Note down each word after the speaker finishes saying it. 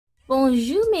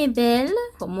Bonjour mes belles,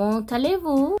 comment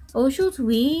allez-vous?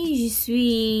 Aujourd'hui,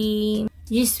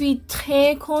 je suis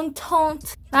très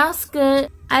contente parce que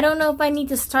I don't know if I need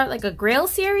to start like a Grail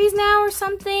series now or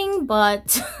something,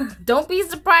 but don't be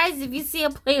surprised if you see a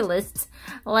playlist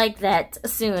like that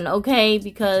soon, okay?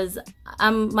 Because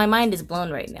my mind is blown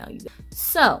right now.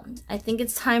 So, I think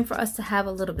it's time for us to have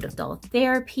a little bit of doll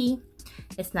therapy.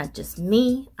 It's not just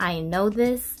me, I know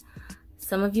this.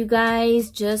 Some of you guys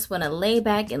just want to lay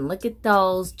back and look at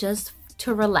dolls just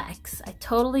to relax. I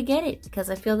totally get it because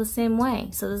I feel the same way.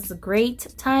 So this is a great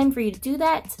time for you to do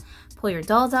that. Pull your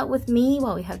dolls out with me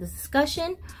while we have this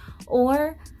discussion,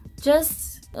 or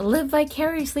just live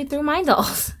vicariously through my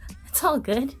dolls. It's all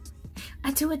good.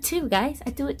 I do it too, guys.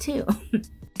 I do it too.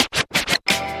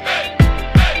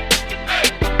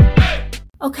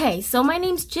 Okay, so my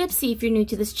name's Gypsy if you're new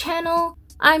to this channel.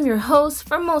 I'm your host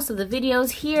for most of the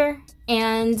videos here,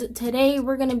 and today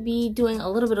we're going to be doing a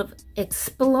little bit of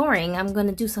exploring. I'm going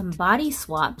to do some body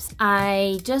swaps.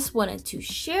 I just wanted to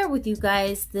share with you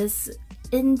guys this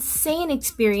insane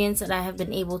experience that I have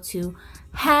been able to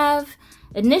have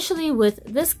initially with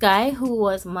this guy who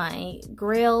was my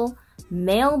Grail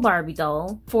male Barbie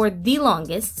doll for the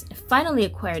longest. I finally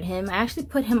acquired him. I actually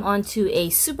put him onto a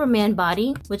Superman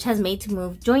body, which has made to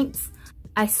move joints.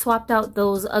 I swapped out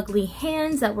those ugly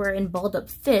hands that were in balled up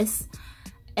fists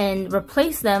and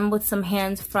replaced them with some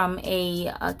hands from a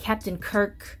Captain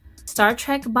Kirk Star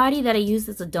Trek body that I used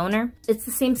as a donor. It's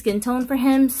the same skin tone for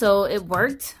him, so it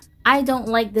worked. I don't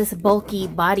like this bulky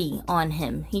body on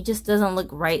him. He just doesn't look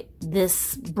right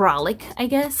this brolic, I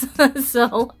guess.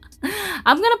 So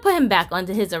I'm gonna put him back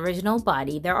onto his original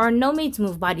body. There are no made to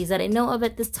move bodies that I know of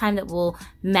at this time that will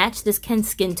match this Ken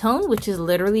skin tone, which is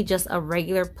literally just a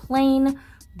regular plain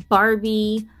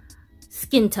Barbie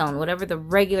skin tone, whatever the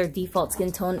regular default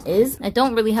skin tone is. I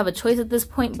don't really have a choice at this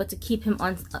point but to keep him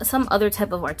on some other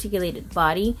type of articulated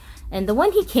body, and the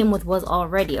one he came with was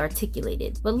already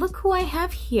articulated. But look who I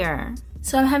have here.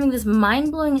 So I'm having this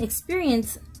mind-blowing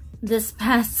experience this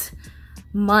past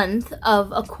month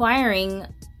of acquiring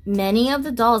many of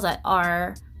the dolls that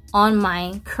are on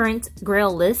my current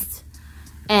Grail list.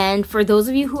 And for those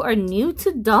of you who are new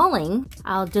to dolling,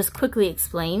 I'll just quickly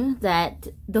explain that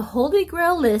the Holy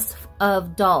Grail list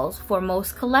of dolls for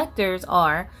most collectors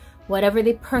are whatever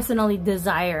they personally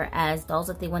desire as dolls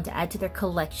that they want to add to their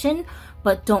collection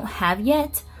but don't have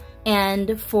yet,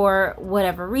 and for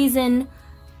whatever reason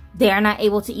they are not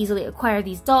able to easily acquire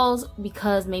these dolls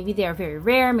because maybe they are very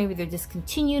rare, maybe they're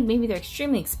discontinued, maybe they're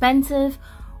extremely expensive,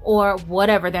 or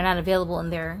whatever, they're not available in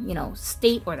their,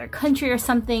 state or their country or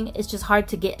something. It's just hard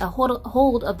to get a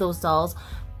hold of those dolls,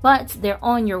 but they're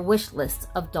on your wish list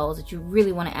of dolls that you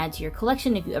really want to add to your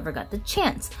collection if you ever got the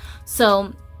chance.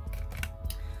 So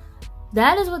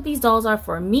that is what these dolls are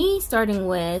for me, starting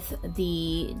with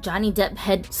the Johnny Depp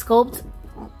head sculpt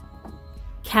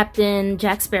Captain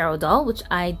Jack Sparrow doll, which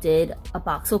I did a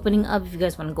box opening of. If you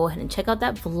guys want to go ahead and check out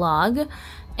that vlog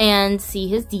and see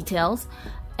his details.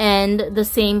 And the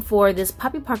same for this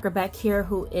Poppy Parker back here,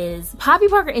 who is Poppy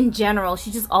Parker in general.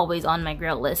 She's just always on my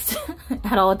Grail list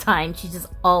at all times. She's just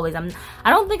always. I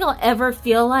don't think I'll ever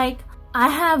feel like I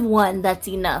have one that's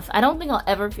enough. I don't think I'll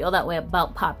ever feel that way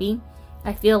about Poppy.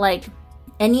 I feel like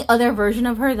any other version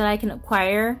of her that I can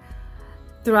acquire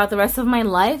throughout the rest of my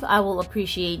life, I will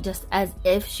appreciate just as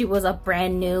if she was a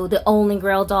brand new, the only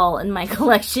Grail doll in my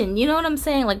collection. You know what I'm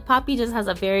saying? Like, Poppy just has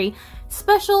a very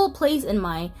special place in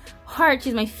my heart.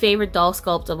 She's my favorite doll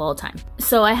sculpt of all time.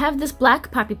 So I have this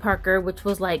black Poppy Parker, which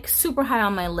was like super high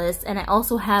on my list, and I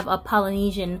also have a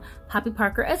Polynesian Poppy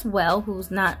Parker as well,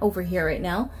 who's not over here right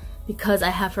now because I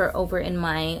have her over in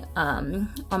my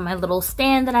on my little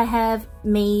stand that I have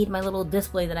made, my little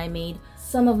display that I made.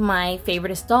 Some of my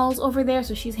favoriteest dolls over there,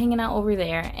 so she's hanging out over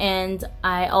there. And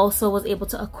I also was able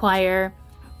to acquire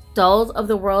Dolls of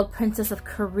the World Princess of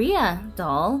Korea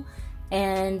doll,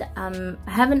 and I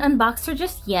haven't unboxed her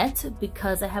just yet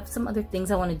because I have some other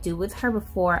things I want to do with her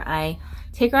before I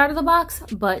take her out of the box.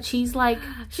 But she's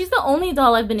the only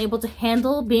doll I've been able to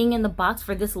handle being in the box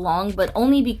for this long, but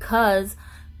only because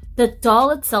the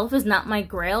doll itself is not my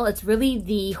Grail. It's really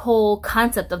the whole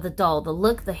concept of the doll, the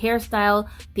look, the hairstyle,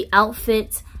 the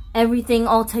outfit, everything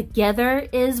all together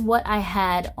is what I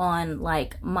had on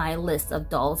like my list of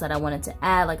dolls that I wanted to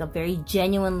add, like a very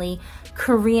genuinely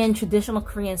Korean, traditional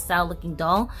Korean style looking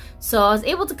doll. So I was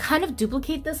able to kind of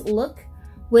duplicate this look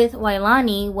with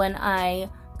Wailani when I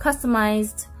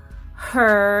customized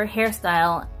her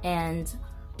hairstyle, and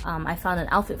I found an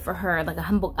outfit for her, like a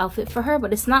hanbok outfit for her,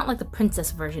 but it's not like the princess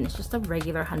version, it's just a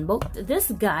regular hanbok.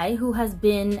 This guy who has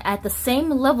been at the same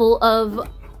level of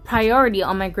priority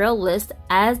on my Grail list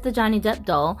as the Johnny Depp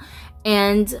doll.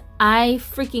 And I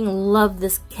freaking love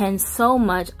this Ken so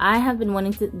much. I have been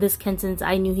wanting this Ken since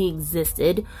I knew he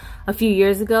existed a few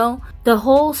years ago. The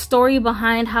whole story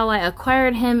behind how I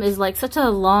acquired him is like such a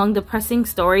long, depressing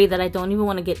story that I don't even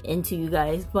want to get into, you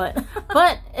guys. But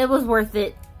it was worth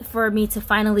it for me to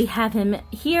finally have him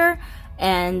here.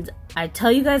 And I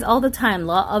tell you guys all the time,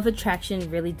 law of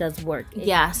attraction really does work.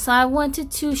 Yeah, so I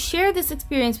wanted to share this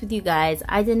experience with you guys.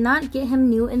 I did not get him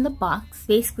new in the box.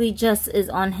 Basically just is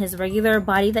on his regular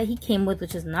body that he came with,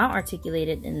 which is not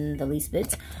articulated in the least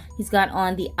bit. He's got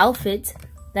on the outfit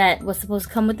that was supposed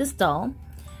to come with this doll.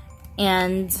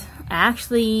 And I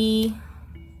actually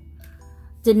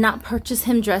did not purchase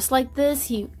him dressed like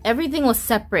this. Everything was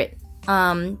separate.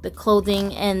 The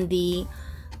clothing and the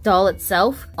doll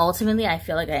itself. Ultimately, I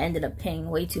feel like I ended up paying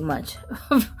way too much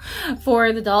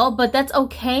for the doll, but that's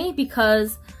okay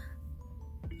because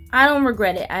I don't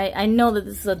regret it. I know that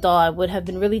this is a doll. I would have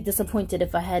been really disappointed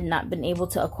if I had not been able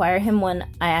to acquire him when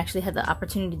I actually had the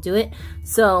opportunity to do it.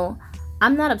 So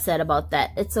I'm not upset about that.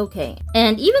 It's okay.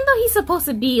 And even though he's supposed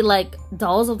to be like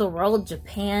Dolls of the World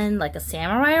Japan, like a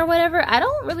samurai or whatever, I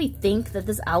don't really think that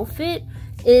this outfit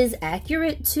is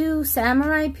accurate to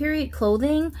samurai period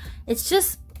clothing. It's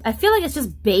just, I feel like it's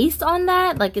just based on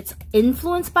that, like it's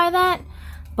influenced by that,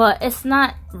 but it's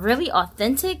not really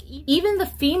authentic. Even the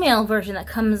female version that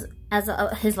comes as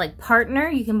his like partner,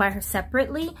 you can buy her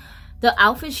separately. The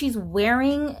outfit she's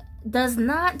wearing does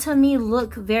not, to me,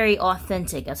 look very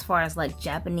authentic as far as like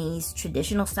Japanese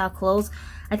traditional style clothes.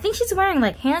 I think she's wearing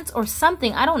like pants or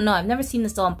something. I don't know. I've never seen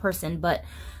this doll in person, but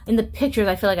in the pictures,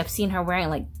 I feel like I've seen her wearing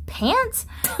like pants.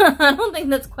 I don't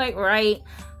think that's quite right.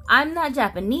 I'm not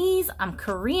Japanese, I'm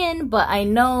Korean, but I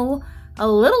know a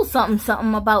little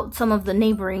something about some of the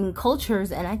neighboring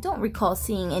cultures, and I don't recall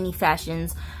seeing any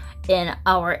fashions in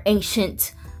our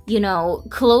ancient, you know,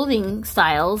 clothing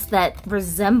styles that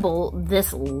resemble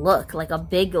this look, like a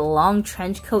big long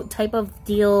trench coat type of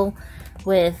deal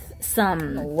with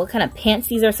some, what kind of pants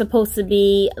these are supposed to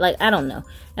be, like, I don't know.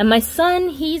 And my son,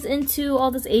 he's into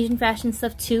all this Asian fashion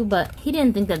stuff too, but he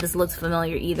didn't think that this looks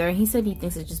familiar either. He said he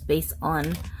thinks it's just based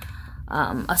on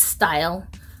a style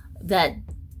that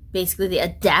basically they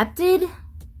adapted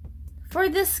for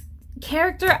this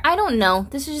character. I don't know.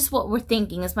 This is just what we're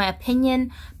thinking. It's my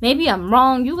opinion. Maybe I'm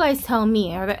wrong. You guys tell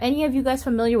me. Are there any of you guys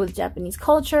familiar with Japanese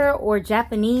culture or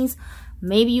Japanese?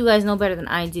 Maybe you guys know better than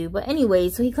I do. But anyway,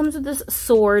 so he comes with this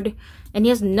sword and he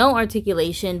has no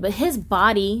articulation, but his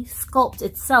body sculpt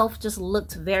itself just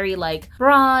looked very like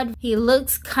broad. He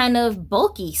looks kind of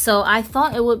bulky. So I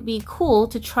thought it would be cool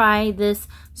to try this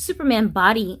Superman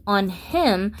body on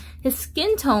him. His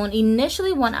skin tone,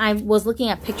 initially when I was looking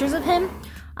at pictures of him,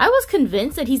 I was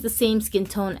convinced that he's the same skin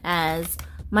tone as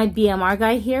my BMR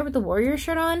guy here with the warrior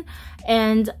shirt on.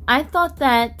 And I thought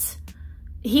that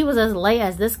he was as light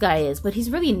as this guy is, but he's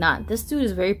really not. This dude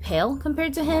is very pale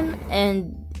compared to him,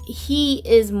 and he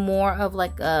is more of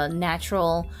like a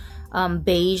natural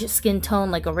beige skin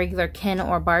tone like a regular Ken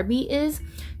or Barbie is.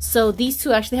 So these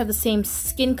two actually have the same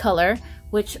skin color,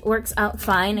 which works out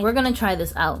fine. We're gonna try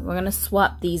this out. We're gonna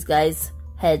swap these guys'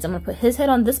 heads. I'm gonna put his head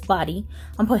on this body.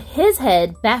 I'm gonna put his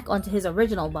head back onto his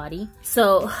original body.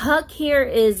 So Huck here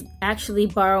is actually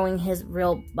borrowing his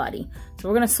real body. So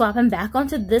we're gonna swap him back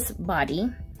onto this body.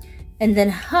 And then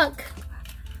Huck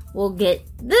will get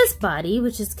this body,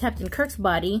 which is Captain Kirk's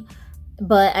body.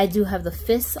 But I do have the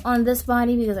fists on this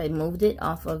body because I moved it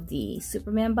off of the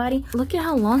Superman body. Look at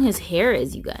how long his hair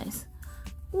is, you guys.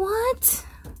 What?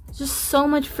 Just so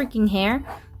much freaking hair.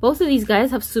 Both of these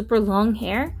guys have super long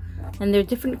hair and they're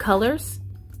different colors.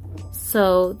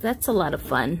 So that's a lot of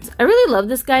fun. I really love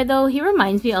this guy though. He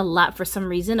reminds me a lot for some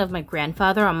reason of my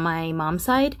grandfather on my mom's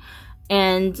side.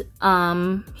 And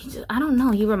I don't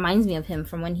know, he reminds me of him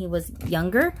from when he was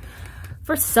younger.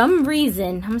 For some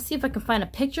reason, I'm gonna see if I can find a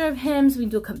picture of him so we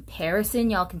can do a comparison.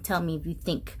 Y'all can tell me if you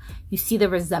think you see the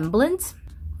resemblance.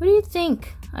 What do you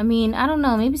think? I mean, I don't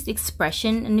know, maybe it's the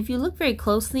expression. And if you look very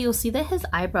closely, you'll see that his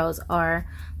eyebrows are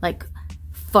like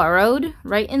furrowed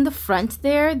right in the front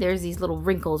there. There's these little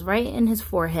wrinkles right in his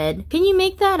forehead. Can you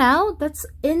make that out? That's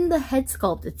in the head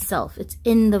sculpt itself. It's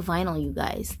in the vinyl, you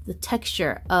guys. The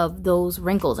texture of those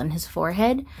wrinkles on his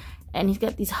forehead. And he's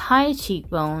got these high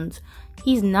cheekbones.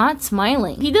 He's not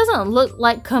smiling. He doesn't look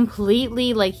like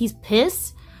completely like he's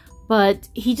pissed, but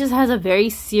he just has a very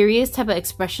serious type of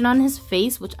expression on his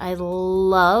face, which I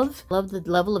love. Love the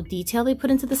level of detail they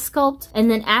put into the sculpt. And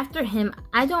then after him,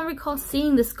 I don't recall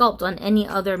seeing the sculpt on any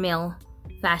other male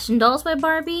Fashion Dolls by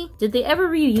Barbie. Did they ever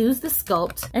reuse the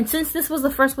sculpt? And since this was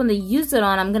the first one they used it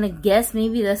on, I'm gonna guess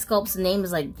maybe the sculpt's name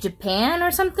is like Japan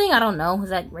or something. I don't know. Is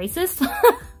that racist?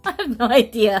 I have no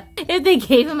idea if they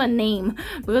gave him a name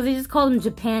because they just called him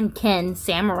Japan Ken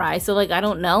Samurai. So like, I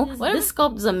don't know. This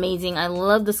sculpt is amazing. I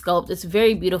love the sculpt. It's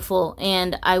very beautiful,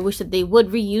 and I wish that they would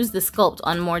reuse the sculpt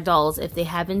on more dolls if they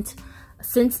haven't.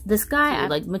 Since this guy,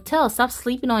 like, Mattel, stop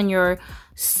sleeping on your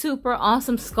super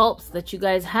awesome sculpts that you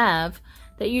guys have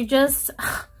that you're just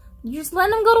letting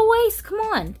them go to waste. Come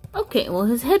on. Okay, well,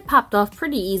 his head popped off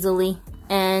pretty easily,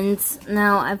 and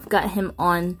now I've got him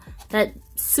on that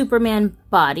Superman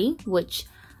body, which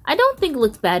I don't think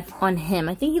looks bad on him.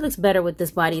 I think he looks better with this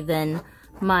body than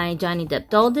my Johnny Depp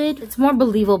doll did. It's more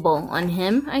believable on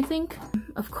him, I think.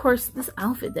 Of course, this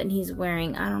outfit that he's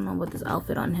wearing, I don't know about this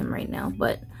outfit on him right now,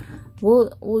 but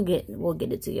we'll get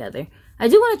it together. I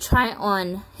do want to try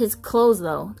on his clothes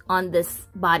though on this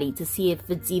body to see if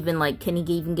it's even like, can he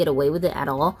even get away with it at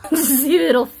all? To see if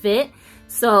it'll fit.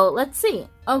 So let's see.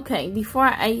 Okay, before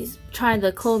I try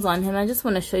the clothes on him, I just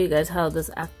want to show you guys how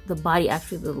the body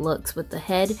actually looks with the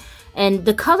head. And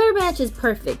the color match is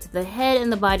perfect. The head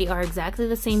and the body are exactly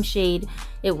the same shade.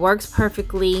 It works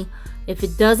perfectly. If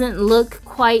it doesn't look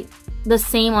quite the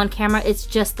same on camera, it's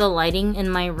just the lighting in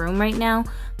my room right now.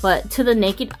 But to the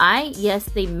naked eye, yes,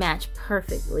 they match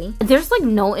perfectly. There's like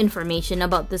no information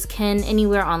about this Ken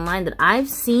anywhere online that I've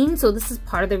seen, so this is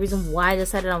part of the reason why I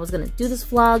decided I was gonna do this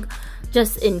vlog,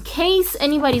 just in case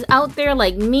anybody's out there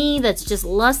like me that's just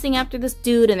lusting after this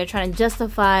dude and they're trying to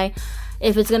justify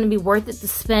if it's gonna be worth it to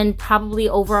spend probably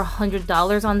over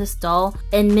 $100 on this doll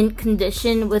in mint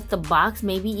condition with the box,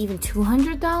 maybe even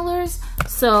 $200.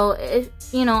 So if,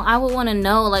 you know, I would wanna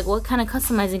know like what kind of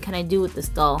customizing can I do with this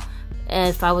doll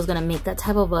if I was gonna make that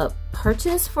type of a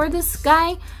purchase for this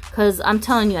guy, because I'm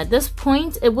telling you, at this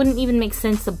point it wouldn't even make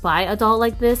sense to buy a doll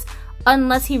like this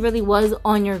unless he really was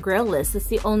on your Grail list. It's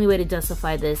the only way to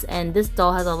justify this, and this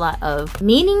doll has a lot of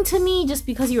meaning to me just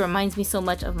because he reminds me so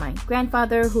much of my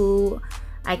grandfather, who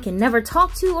I can never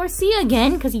talk to or see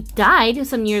again because he died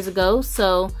some years ago.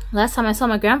 So last time I saw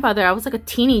my grandfather, I was like a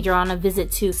teenager on a visit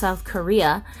to South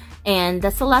Korea, and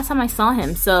that's the last time I saw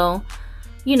him. So,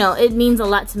 you know, it means a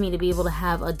lot to me to be able to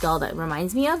have a doll that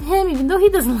reminds me of him, even though he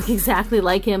doesn't look exactly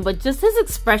like him, but just his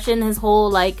expression, his whole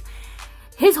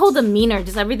demeanor,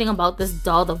 just everything about this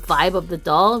doll, the vibe of the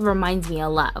doll reminds me a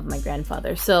lot of my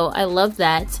grandfather. So I love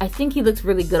that. I think he looks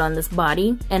really good on this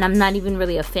body, and I'm not even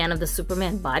really a fan of the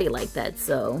Superman body like that,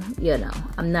 so, you know,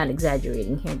 I'm not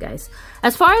exaggerating here, guys.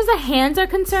 As far as the hands are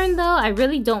concerned though, I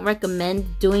really don't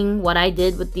recommend doing what I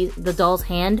did with the doll's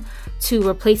hand to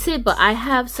replace it, but I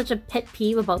have such a pet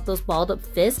peeve about those balled up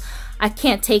fists. I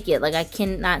can't take it. Like, I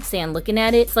cannot stand looking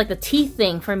at it. It's like a teeth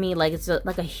thing for me. Like, it's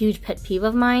like a huge pet peeve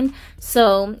of mine.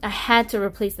 So I had to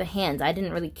replace the hands. I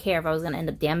didn't really care if I was going to end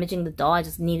up damaging the doll. I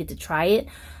just needed to try it.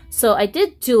 So I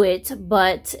did do it,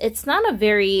 but it's not a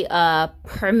very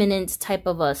permanent type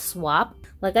of a swap.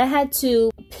 Like, I had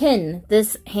to pin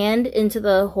this hand into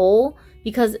the hole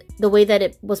because the way that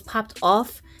it was popped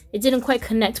off, it didn't quite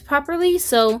connect properly.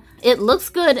 So it looks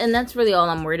good, and that's really all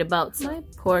I'm worried about. So my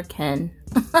poor Ken.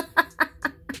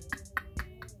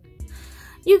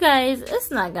 You guys, it's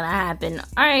not gonna happen.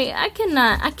 Alright, I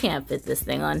can't fit this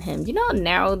thing on him. You know how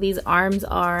narrow these arms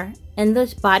are? And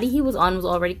the body he was on was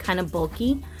already kind of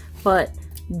bulky, but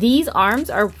these arms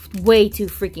are way too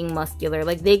freaking muscular.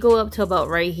 Like, they go up to about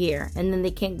right here, and then they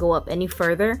can't go up any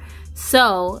further.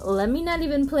 So let me not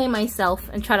even play myself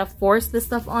and try to force this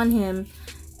stuff on him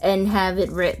and have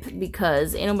it rip,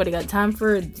 because ain't nobody got time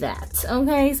for that.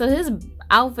 Okay, so his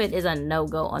outfit is a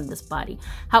no-go on this body.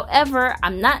 However,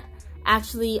 I'm not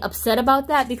actually upset about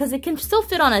that because it can still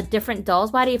fit on a different doll's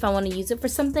body if I want to use it for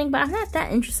something, but I'm not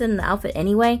that interested in the outfit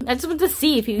anyway. I just want to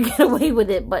see if he can get away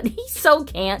with it, but he so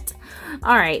can't.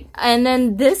 Alright, and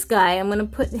then this guy, I'm gonna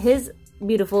put his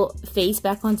beautiful face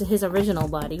back onto his original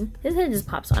body. His head just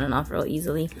pops on and off real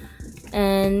easily,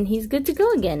 and he's good to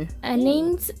go again. I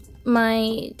named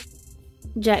my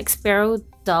Jack Sparrow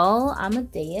doll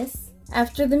Amadeus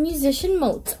after the musician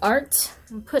Mozart.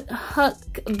 Put Huck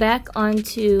back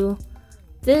onto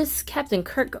this Captain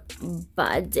Kirk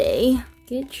body.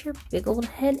 Get your big old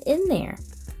head in there.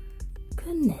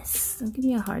 Goodness, don't give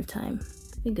me a hard time.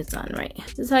 I think it's on right.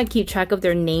 This is how I keep track of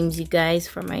their names, you guys,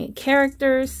 for my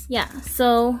characters. Yeah,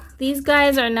 so these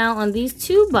guys are now on these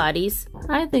two bodies.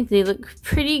 I think they look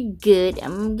pretty good.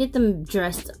 I'm gonna get them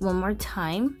dressed one more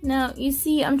time. Now, you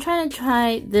see, I'm trying to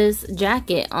try this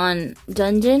jacket on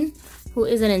Dungeon, who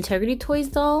is an Integrity Toys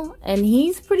doll, and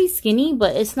he's pretty skinny,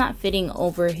 but it's not fitting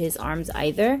over his arms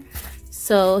either.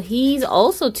 So he's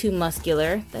also too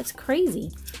muscular. That's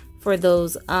crazy. for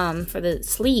those for the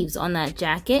sleeves on that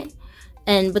jacket.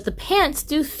 But the pants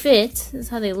do fit. This is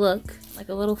how they look, like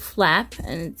a little flap,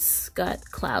 and it's got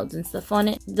clouds and stuff on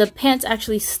it. The pants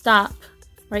actually stop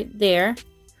right there,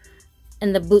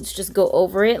 and the boots just go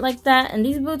over it like that. And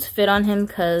these boots fit on him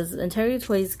because Interior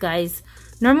Toys guys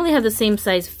normally have the same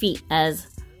size feet as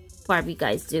Barbie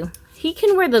guys do. He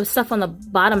can wear the stuff on the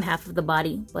bottom half of the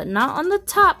body, but not on the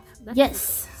top.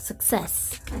 Yes,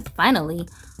 success. Finally.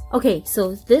 Okay,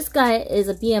 so this guy is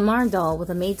a BMR doll with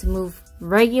a made-to-move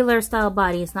regular style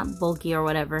body. It's not bulky or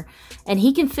whatever. And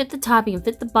he can fit the top, he can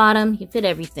fit the bottom, he can fit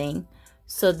everything.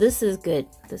 So this is good.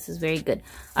 This is very good.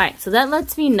 Alright, so that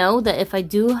lets me know that if I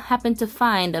do happen to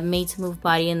find a made-to-move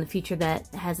body in the future that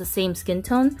has the same skin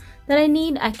tone that I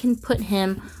need, I can put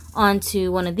him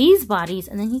onto one of these bodies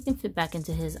and then he can fit back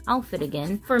into his outfit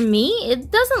again. For me,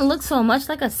 it doesn't look so much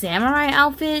like a samurai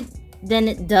outfit than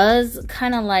it does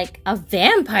kind of like a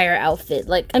vampire outfit.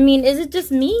 Like, I mean, is it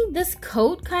just me? This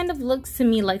coat kind of looks to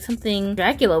me like something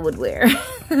Dracula would wear.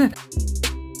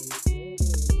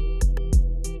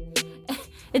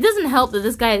 It doesn't help that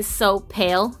this guy is so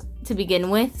pale to begin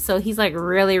with, so he's like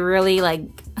really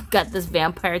like got this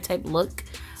vampire type look.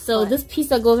 So this piece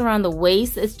that goes around the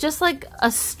waist, it's just like a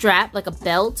strap, like a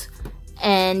belt,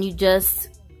 and you just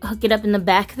hook it up in the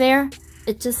back there.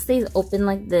 It just stays open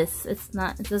like this. It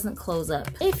doesn't close up.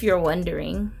 If you're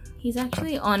wondering, he's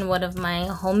actually on one of my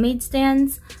homemade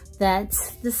stands.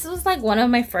 This was like one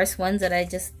of my first ones that I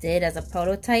just did as a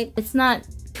prototype. It's not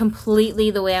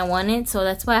completely the way I want it, so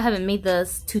that's why I haven't made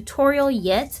this tutorial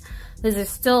yet, because there's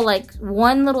still like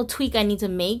one little tweak I need to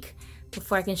make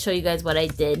before I can show you guys what I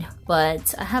did.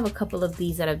 But I have a couple of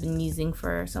these that I've been using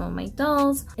for some of my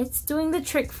dolls. It's doing the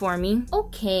trick for me.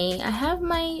 Okay, I have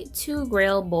my two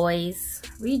Grail boys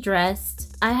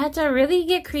redressed. I had to really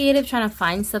get creative trying to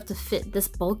find stuff to fit this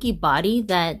bulky body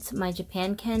that my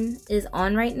Japan Ken is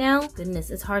on right now.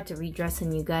 Goodness, it's hard to redress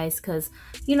in, you guys, because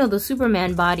you know the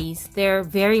Superman bodies, they're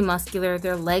very muscular.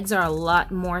 Their legs are a lot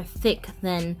more thick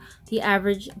than the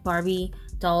average Barbie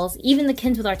dolls. Even the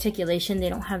Kens with articulation, they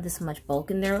don't have this much bulk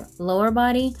in their lower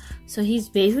body. So he's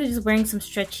basically just wearing some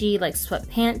stretchy like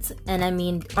sweatpants. And I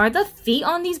mean, are the feet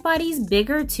on these bodies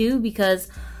bigger too? Because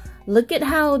look at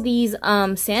how these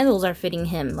sandals are fitting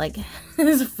him. Like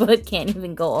his foot can't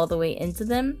even go all the way into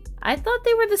them. I thought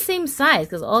they were the same size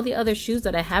because all the other shoes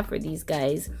that I have for these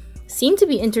guys seem to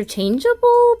be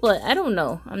interchangeable, but I don't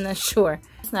know. I'm not sure.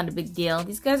 It's not a big deal.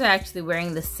 These guys are actually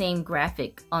wearing the same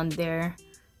graphic on their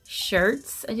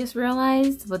shirts, I just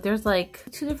realized, but there's like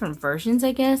two different versions,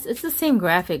 I guess. It's the same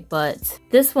graphic, but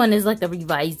this one is like the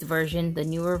revised version, the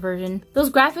newer version. Those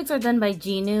graphics are done by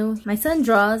Genu. My son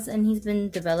draws, and he's been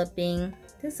developing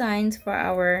designs for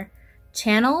our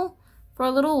channel for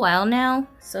a little while now.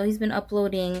 So he's been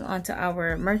uploading onto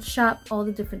our merch shop all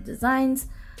the different designs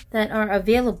that are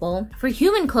available. For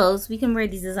human clothes, we can wear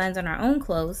these designs on our own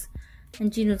clothes. And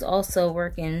Genu's also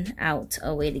working out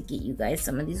a way to get you guys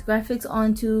some of these graphics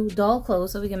onto doll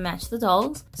clothes so we can match the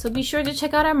dolls. So be sure to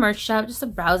check out our merch shop just to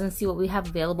browse and see what we have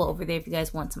available over there if you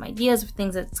guys want some ideas for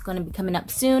things that's going to be coming up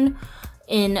soon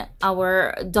in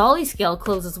our dolly scale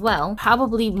clothes as well.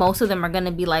 Probably most of them are going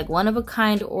to be like one of a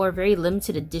kind or very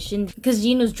limited edition because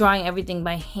Genu's drawing everything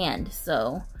by hand.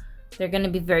 So they're going to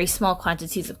be very small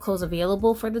quantities of clothes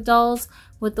available for the dolls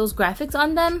with those graphics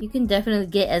on them. You can definitely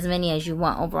get as many as you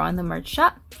want over on the merch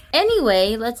shop.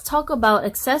 Anyway, let's talk about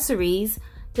accessories.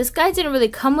 This guy didn't really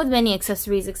come with many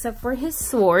accessories except for his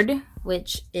sword,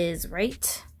 which is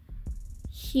right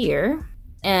here.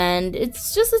 And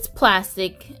it's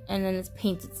plastic, and then it's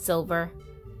painted silver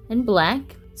and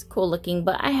black. It's cool looking,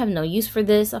 but I have no use for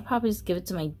this. I'll probably just give it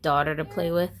to my daughter to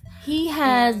play with. He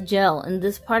has gel in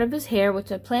this part of his hair,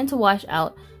 which I plan to wash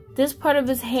out. This part of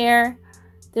his hair,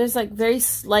 there's like very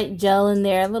slight gel in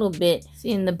there, a little bit. See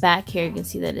in the back here, you can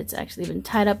see that it's actually been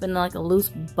tied up in like a loose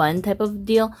bun type of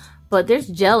deal. But there's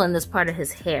gel in this part of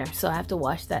his hair, so I have to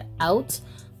wash that out.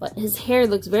 But his hair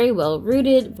looks very well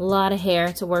rooted. A lot of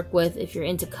hair to work with if you're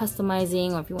into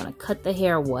customizing or if you want to cut the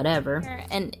hair or whatever.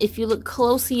 And if you look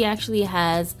close, he actually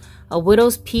has a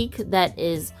widow's peak that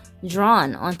is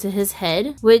drawn onto his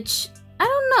head, which I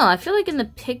don't know. I feel like in the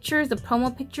pictures, the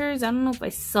promo pictures, I don't know if I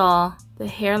saw the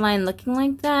hairline looking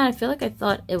like that. I feel like I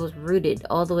thought it was rooted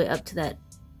all the way up to that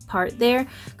part there,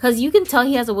 because you can tell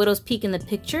he has a widow's peak in the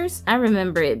pictures. I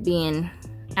remember it being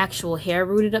actual hair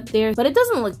rooted up there, but it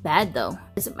doesn't look bad though.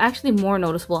 It's actually more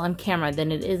noticeable on camera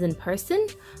than it is in person,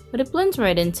 but it blends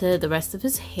right into the rest of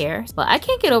his hair. But I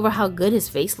can't get over how good his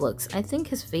face looks. I think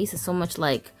his face is so much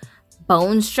like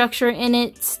bone structure in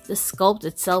it. The sculpt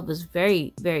itself is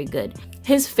very, very good.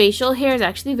 His facial hair is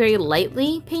actually very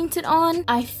lightly painted on.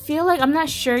 I feel like, I'm not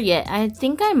sure yet. I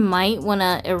think I might want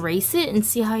to erase it and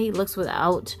see how he looks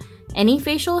without any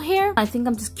facial hair. I think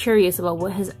I'm just curious about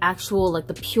what his actual, like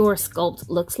the pure sculpt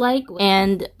looks like.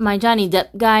 And my Johnny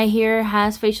Depp guy here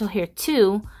has facial hair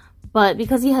too, but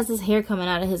because he has his hair coming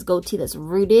out of his goatee that's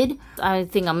rooted, I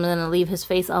think I'm gonna leave his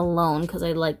face alone because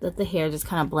I like that the hair just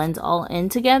kind of blends all in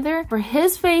together. For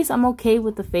his face, I'm okay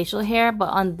with the facial hair, but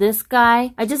on this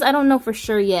guy, I don't know for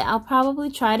sure yet. I'll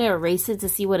probably try to erase it to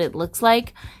see what it looks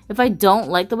like. If I don't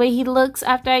like the way he looks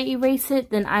after I erase it,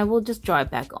 then I will just draw it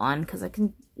back on because I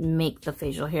can make the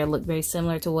facial hair look very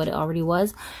similar to what it already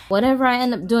was. Whatever I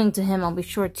end up doing to him, I'll be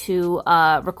sure to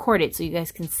record it so you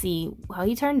guys can see how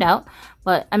he turned out.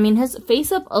 But I mean, his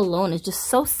face up alone is just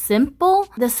so simple.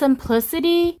 The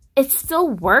simplicity, it still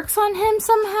works on him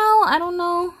somehow. I don't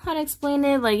know how to explain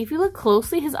it. Like, if you look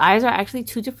closely, his eyes are actually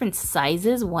two different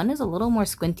sizes. One is a little more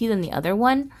squinty than the other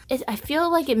one. I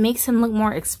feel like it makes him look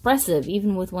more expressive,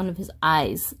 even with one of his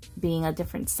eyes being a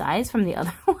different size from the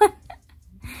other one.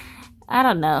 I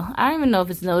don't know. I don't even know if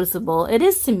it's noticeable. It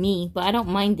is to me, but I don't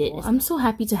mind it. I'm so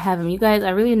happy to have him. You guys,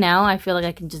 I feel like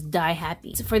I can just die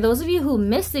happy. So for those of you who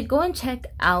missed it, go and check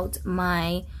out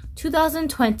my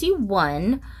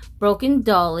 2021 Broken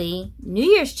Dolly New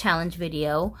Year's Challenge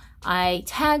video. I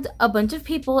tagged a bunch of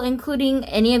people, including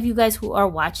any of you guys who are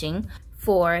watching,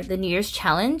 for the New Year's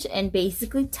Challenge, and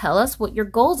basically tell us what your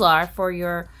goals are for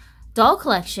your doll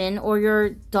collection or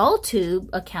your doll tube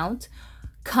account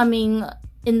coming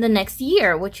in the next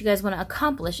year, what you guys want to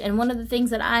accomplish. And one of the things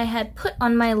that I had put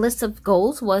on my list of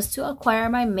goals was to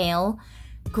acquire my male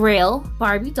Grail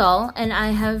Barbie doll, and I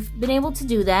have been able to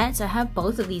do that. So I have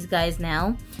both of these guys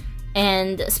now,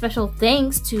 and special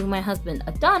thanks to my husband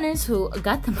Adonis, who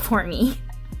got them for me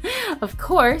of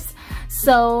course.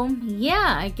 So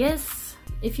yeah, I guess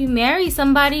if you marry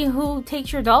somebody who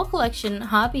takes your doll collection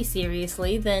hobby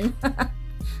seriously, then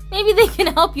maybe they can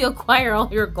help you acquire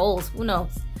all your goals. Who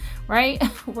knows? Right?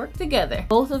 Work together.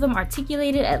 Both of them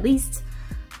articulated at least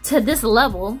to this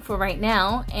level for right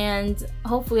now, and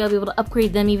hopefully I'll be able to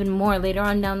upgrade them even more later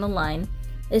on down the line.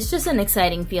 It's just an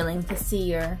exciting feeling to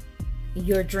see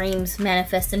your dreams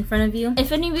manifest in front of you.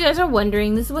 If any of you guys are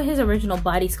wondering, this is what his original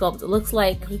body sculpt looks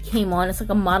like. He came on, it's like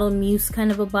a model muse kind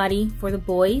of a body for the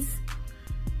boys,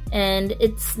 and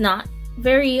it's not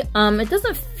very it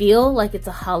doesn't feel like it's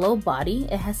a hollow body.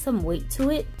 It has some weight to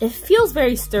it. It feels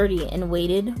very sturdy and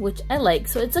weighted, which I like.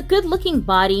 So it's a good looking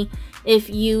body if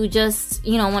you just,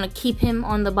 you know, want to keep him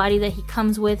on the body that he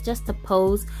comes with just to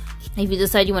pose. If you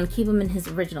decide you want to keep him in his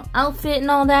original outfit and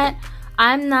all that.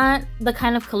 I'm not the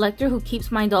kind of collector who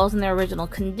keeps my dolls in their original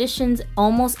conditions.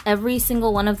 Almost every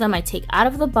single one of them I take out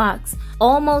of the box.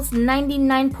 Almost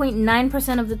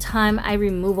 99.9% of the time I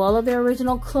remove all of their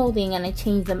original clothing and I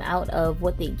change them out of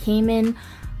what they came in.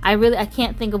 I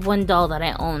can't think of one doll that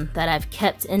I own that I've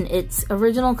kept in its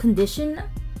original condition.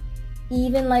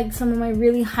 Even like some of my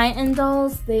really high-end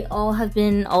dolls, they all have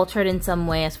been altered in some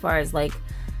way as far as like,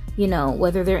 you know,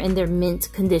 whether they're in their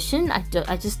mint condition. I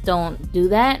just don't do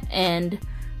that, and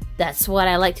that's what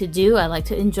I like to do. I like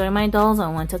to enjoy my dolls. I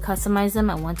want to customize them.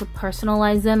 I want to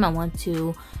personalize them. I want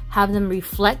to have them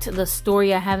reflect the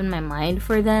story I have in my mind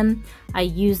for them. I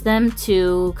use them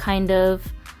to kind of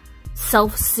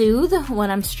self-soothe when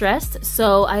I'm stressed.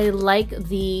 So I like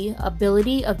the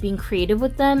ability of being creative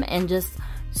with them and just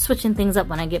switching things up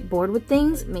when I get bored with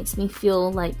things. It makes me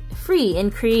feel like free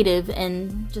and creative,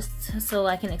 and just so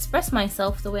I can express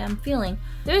myself the way I'm feeling.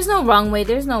 There's no wrong way,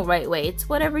 there's no right way. It's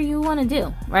whatever you want to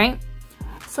do, right?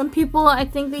 Some people, I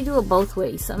think they do it both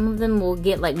ways. Some of them will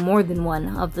get like more than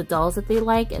one of the dolls that they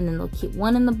like, and then they'll keep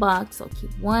one in the box, they'll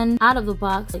keep one out of the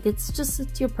box. Like,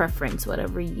 it's your preference,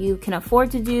 whatever you can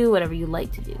afford to do, whatever you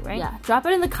like to do, right? Yeah, drop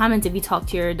it in the comments if you talk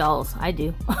to your dolls. I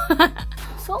do.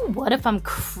 So what if I'm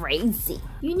crazy?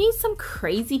 You need some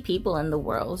crazy people in the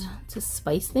world to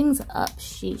spice things up.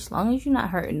 Sheesh, as long as you're not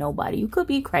hurting nobody, you could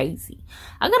be crazy.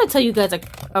 I gotta tell you guys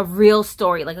a real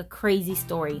story, like a crazy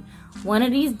story. One of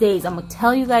these days, I'm gonna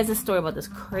tell you guys a story about this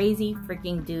crazy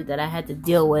freaking dude that I had to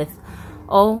deal with.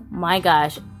 Oh my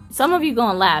gosh. Some of you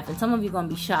gonna laugh and some of you gonna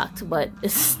be shocked, but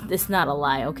it's not a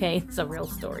lie, okay? It's a real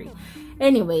story.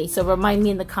 Anyway, so remind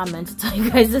me in the comments to tell you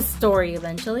guys this story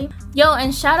eventually. Yo,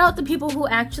 and shout out the people who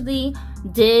actually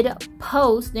did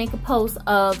make a post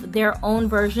of their own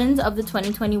versions of the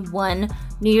 2021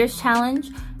 New Year's Challenge.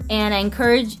 And I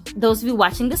encourage those of you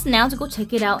watching this now to go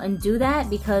check it out and do that,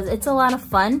 because it's a lot of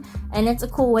fun and it's a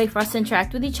cool way for us to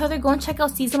interact with each other. Go and check out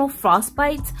Seasonal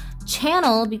Frostbite's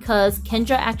channel, because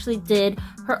Kendra actually did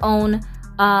her own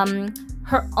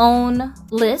her own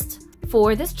list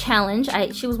for this challenge.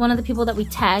 She was one of the people that we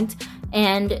tagged,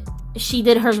 and she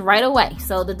did hers right away.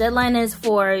 So the deadline is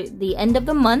for the end of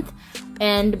the month,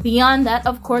 and beyond that,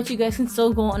 of course, you guys can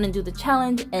still go on and do the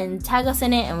challenge and tag us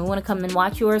in it, and we want to come and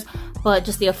watch yours, but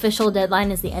just the official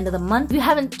deadline is the end of the month. If you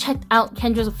haven't checked out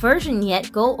Kendra's version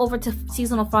yet, go over to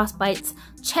Seasonal Frostbite's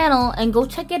channel and go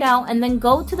check it out, and then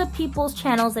go to the people's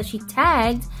channels that she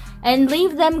tagged and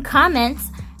leave them comments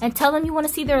and tell them you want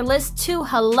to see their list too.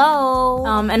 Hello.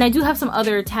 And I do have some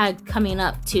other tags coming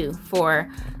up too for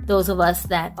those of us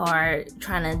that are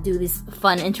trying to do these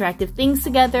fun interactive things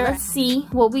together. Let's see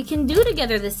what we can do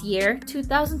together this year.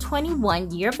 2021,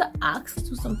 Year of the Ox. Let's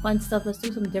do some fun stuff. Let's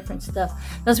do some different stuff.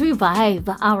 Let's revive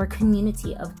our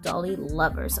community of Dolly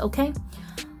lovers, okay?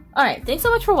 Alright, thanks so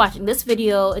much for watching this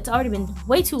video. It's already been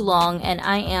way too long, and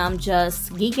I am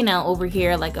just geeking out over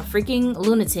here like a freaking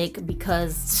lunatic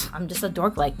because I'm just a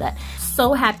dork like that.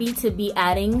 So happy to be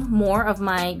adding more of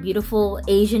my beautiful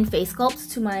Asian face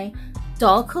sculpts to my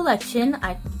doll collection.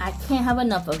 I can't have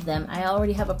enough of them. I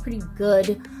already have a pretty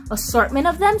good assortment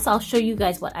of them, so I'll show you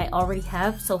guys what I already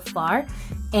have so far,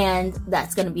 and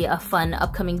that's going to be a fun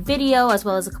upcoming video, as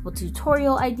well as a couple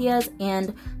tutorial ideas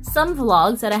and some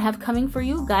vlogs that I have coming for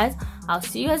you guys. I'll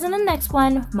see you guys in the next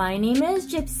one. My name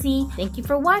is Gypsy. Thank you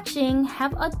for watching.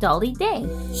 Have a Dolly day.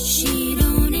 She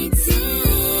don't exist.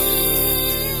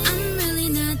 I'm really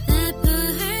not that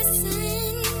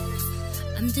person.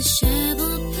 I'm disheveled.